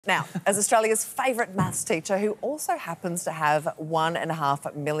Now, as Australia's favourite maths teacher, who also happens to have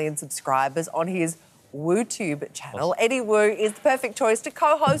 1.5 million subscribers on his WooTube channel, Eddie Wu is the perfect choice to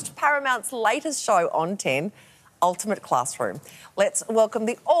co-host Paramount's latest show on 10, Ultimate Classroom. Let's welcome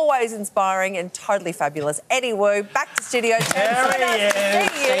the always inspiring and totally fabulous Eddie Wu back to studio. There he is.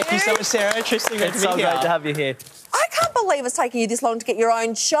 Thank you so much, Sarah. Tristan, it's so great to have you here. I can't believe it's taking you this long to get your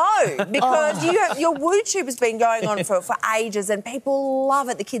own show because your WooTube has been going on for ages and people love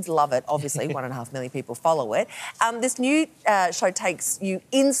it. The kids love it, obviously. 1.5 million people follow it. This new show takes you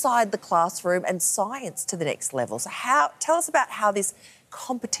inside the classroom and science to the next level. So tell us about how this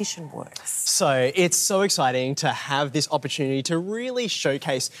competition works. So it's so exciting to have this opportunity to really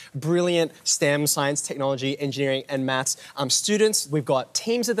showcase brilliant STEM, science, technology, engineering and maths students. We've got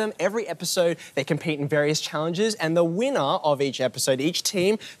teams of them every episode. They compete in various challenges and the winner of each episode, each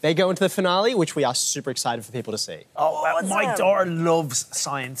team, they go into the finale, which we are super excited for people to see. My daughter loves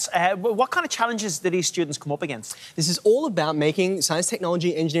science. What kind of challenges do these students come up against? This is all about making science,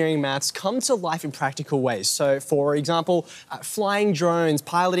 technology, engineering, maths come to life in practical ways. So, for example, flying drones,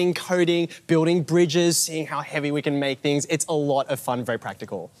 piloting, coding, building bridges, seeing how heavy we can make things. It's a lot of fun, very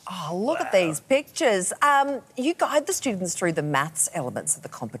practical. Oh, look at these pictures. You guide the students through the maths elements of the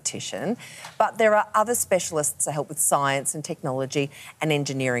competition, but there are other specialists that help with science and technology and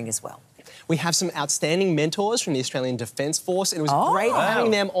engineering as well. We have some outstanding mentors from the Australian Defence Force, and it was great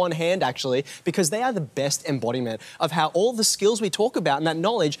having them on hand, actually, because they are the best embodiment of how all the skills we talk about and that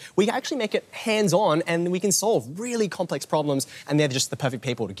knowledge, we actually make it hands-on and we can solve really complex problems, and they're just the perfect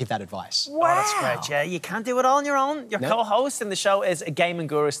people to give that advice. Wow. Oh, that's great, yeah. You can't do it all on your own. Your co-host in the show is a gaming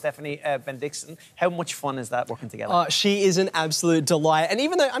guru, Stephanie Bendixson. How much fun is that working together? She is an absolute delight. And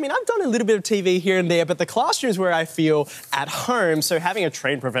even though, I mean, I've done a little bit of TV here and there, but the classroom's where I feel at home, so having a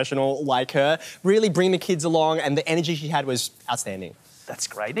trained professional like her really bring the kids along, and the energy she had was outstanding. That's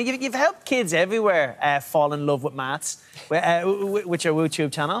great. Now, you've helped kids everywhere fall in love with maths with your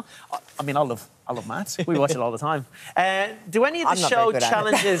WooTube channel. I mean, I love maths. We watch it all the time. Do any of the show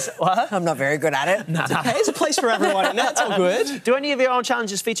challenges... What? I'm not very good at it. No. Okay, there's a place for everyone, and that's all good. Do any of your own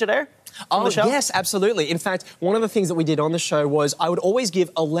challenges feature there? Oh, yes, absolutely. In fact, one of the things that we did on the show was I would always give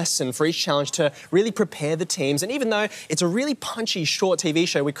a lesson for each challenge to really prepare the teams. And even though it's a really punchy, short TV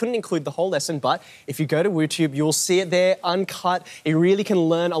show, we couldn't include the whole lesson, but if you go to WooTube, you'll see it there, uncut. You really can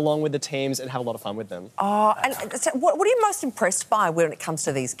learn along with the teams and have a lot of fun with them. Oh, and so what are you most impressed by when it comes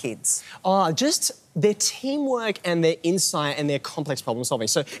to these kids? Just their teamwork and their insight and their complex problem solving.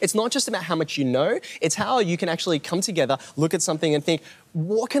 So it's not just about how much you know, it's how you can actually come together, look at something and think,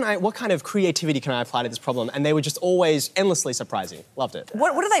 what kind of creativity can I apply to this problem? And they were just always endlessly surprising. Loved it.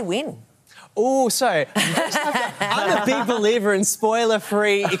 What do they win? Oh, so I'm a big believer in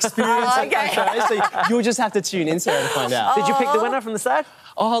spoiler-free experience on shows, so you'll just have to tune in, Sarah, to find out. Did you pick the winner from the start?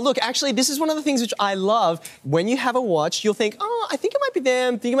 Oh, look, actually, this is one of the things which I love. When you have a watch, you'll think, oh, I think it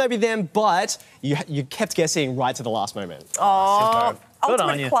might be them, but you kept guessing right to the last moment. Oh, Good on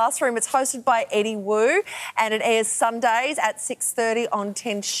Ultimate you. Classroom. It's hosted by Eddie Wu and it airs Sundays at 6:30 on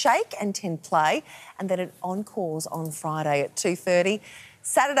 10 Shake and 10 Play, and then it encores on Friday at 2:30.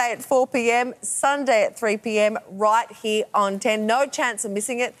 Saturday at 4 p.m, Sunday at 3 p.m, right here on 10. No chance of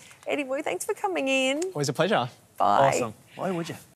missing it. Eddie Wu, thanks for coming in. Always a pleasure. Bye. Awesome. Why would you?